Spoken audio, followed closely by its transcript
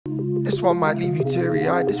This one might leave you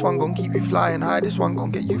teary-eyed. This one gon' keep you flying high. This one gon'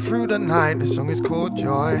 get you through the night. This song is called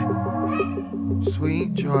Joy,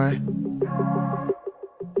 Sweet Joy.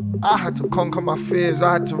 I had to conquer my fears,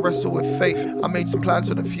 I had to wrestle with faith. I made some plans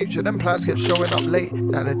for the future, them plans kept showing up late.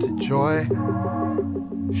 That led to joy,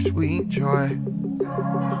 sweet joy.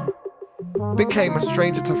 Became a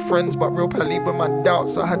stranger to friends, but real pally with my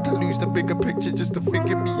doubts. I had to lose the bigger picture just to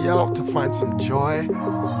figure me out, to find some joy,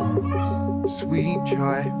 sweet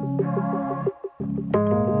joy.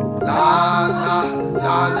 La la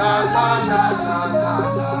la la la la la la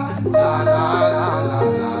la la la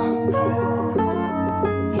la.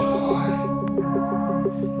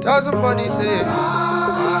 Does somebody say la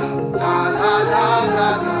la la la la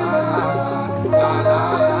la la la la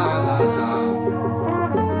la.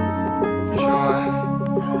 Joy.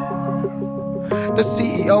 The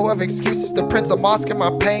CEO of excuses, the prince of masking my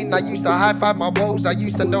pain. I used to high five my woes, I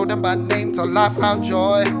used to know them by name till I found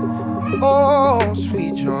joy. Oh,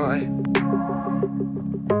 sweet joy.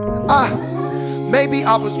 Maybe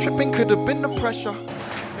I was tripping, could have been the pressure.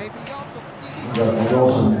 Maybe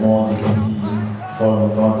Fort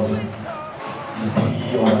longtemps,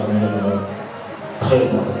 depuis on avait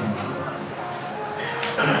 13 ans.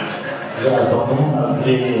 J'ai attendu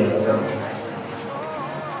malgré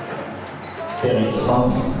tes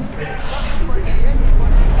réticences.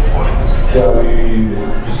 Tu as eu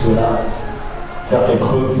jusque-là, tu as fait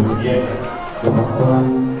preuve, je veux dire, de beaucoup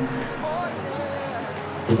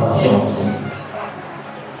de patience.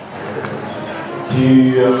 Tu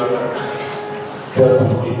as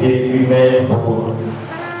toujours été une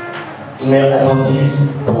mère attentive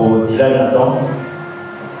pour Dylan Nathan.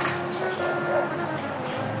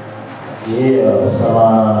 Et ça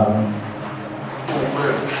m'a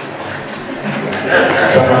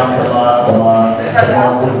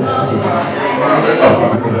bouleversé.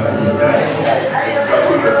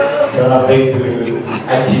 Ça m'a fait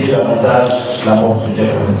activer davantage l'amour que j'ai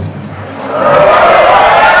pour vous.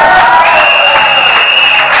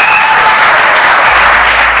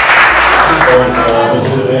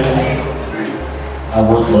 À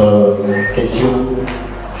votre question,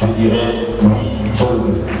 je dirais oui, je le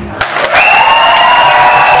veux.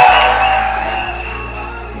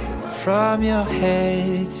 From your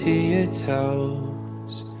head to your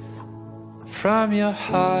toes, from your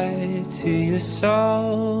heart to your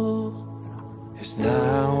soul, 'cause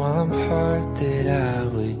now I'm hurt that I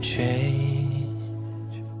would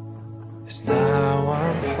change. 'Cause now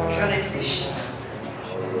I'm hurt. Je réfléchis.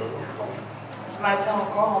 Ce matin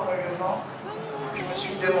encore, en me levant, je me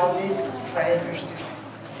suis demandé ce qu'il fallait que je te dise.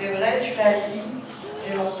 C'est vrai, tu l'as dit,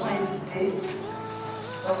 j'ai longtemps hésité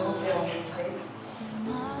lorsqu'on s'est rencontrés.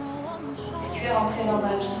 Et tu es rentré dans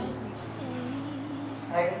ma vie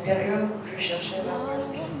à une période où je cherchais ma voie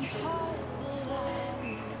spirituelle.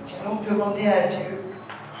 J'ai donc demandé à Dieu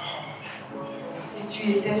si tu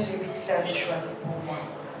étais celui qu'il avait choisi pour moi.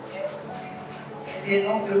 Je lui ai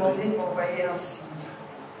donc demandé de m'envoyer un signe.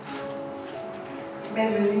 Il m'est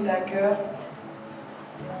venu à cœur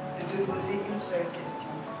de te poser une seule question.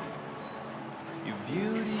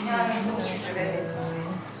 Si un jour tu devais m'épouser,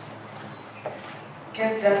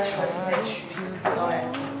 quelle date choisirais-tu dans la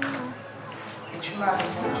vie? Et tu m'as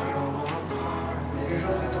répondu le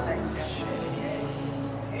jour de ton anniversaire.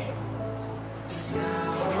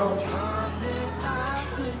 Aujourd'hui,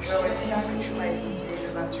 je retiens que tu m'as épousé le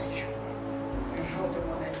 28 juillet, le jour de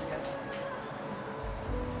mon anniversaire.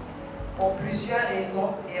 Pour plusieurs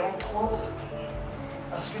raisons, et entre autres,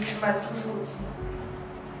 parce que tu m'as toujours dit,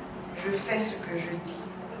 je fais ce que je dis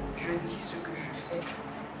ce que je fais.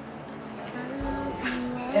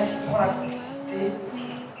 Merci pour la complicité,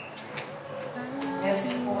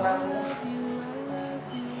 merci pour l'amour,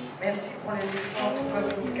 merci pour les efforts de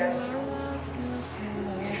communication.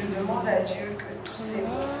 Et je demande à Dieu que tous ces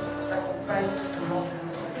mots nous accompagnent tout au long de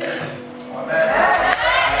notre vie. Amen.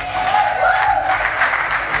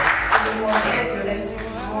 Je demanderai de rester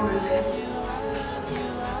toujours le même,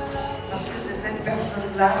 parce que c'est cette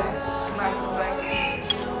personne-là qui m'a convaincue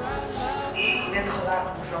d'être là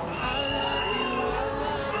aujourd'hui.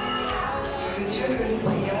 Que le Dieu que nous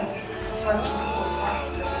prions soit toujours au centre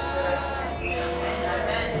de notre relation et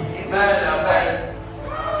de notre foyer.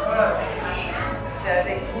 C'est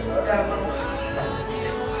avec beaucoup d'amour,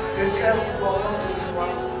 le cœur débordant de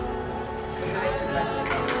joie, que je vais te passer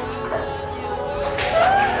cette annonce.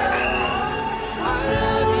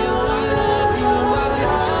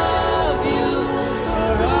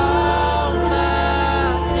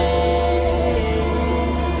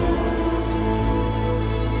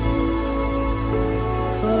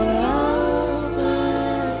 For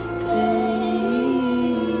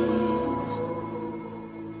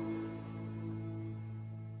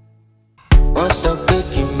sọ pé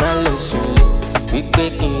kí n má lọ sùnlé, wípé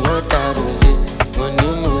kí n yọ tàròzé. Mo ní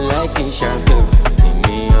mo láìkí ṣàgbẹ̀,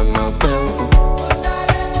 èmi ọmọ pẹ́ o.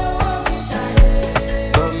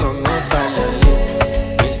 Ọmọ mẹ́fà lọ́lé,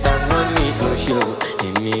 Mr. Money Oṣù,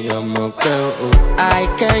 èmi ọmọ pẹ́ o. I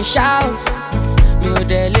can shout, mi ò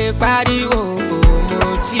dẹ̀ lè pariwo, mo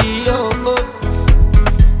ti yó.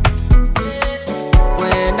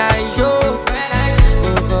 When I show,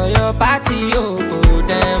 go for your party,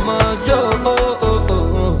 them ojo.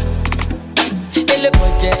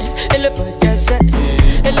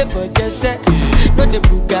 Ele budget set, no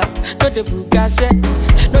the buga set.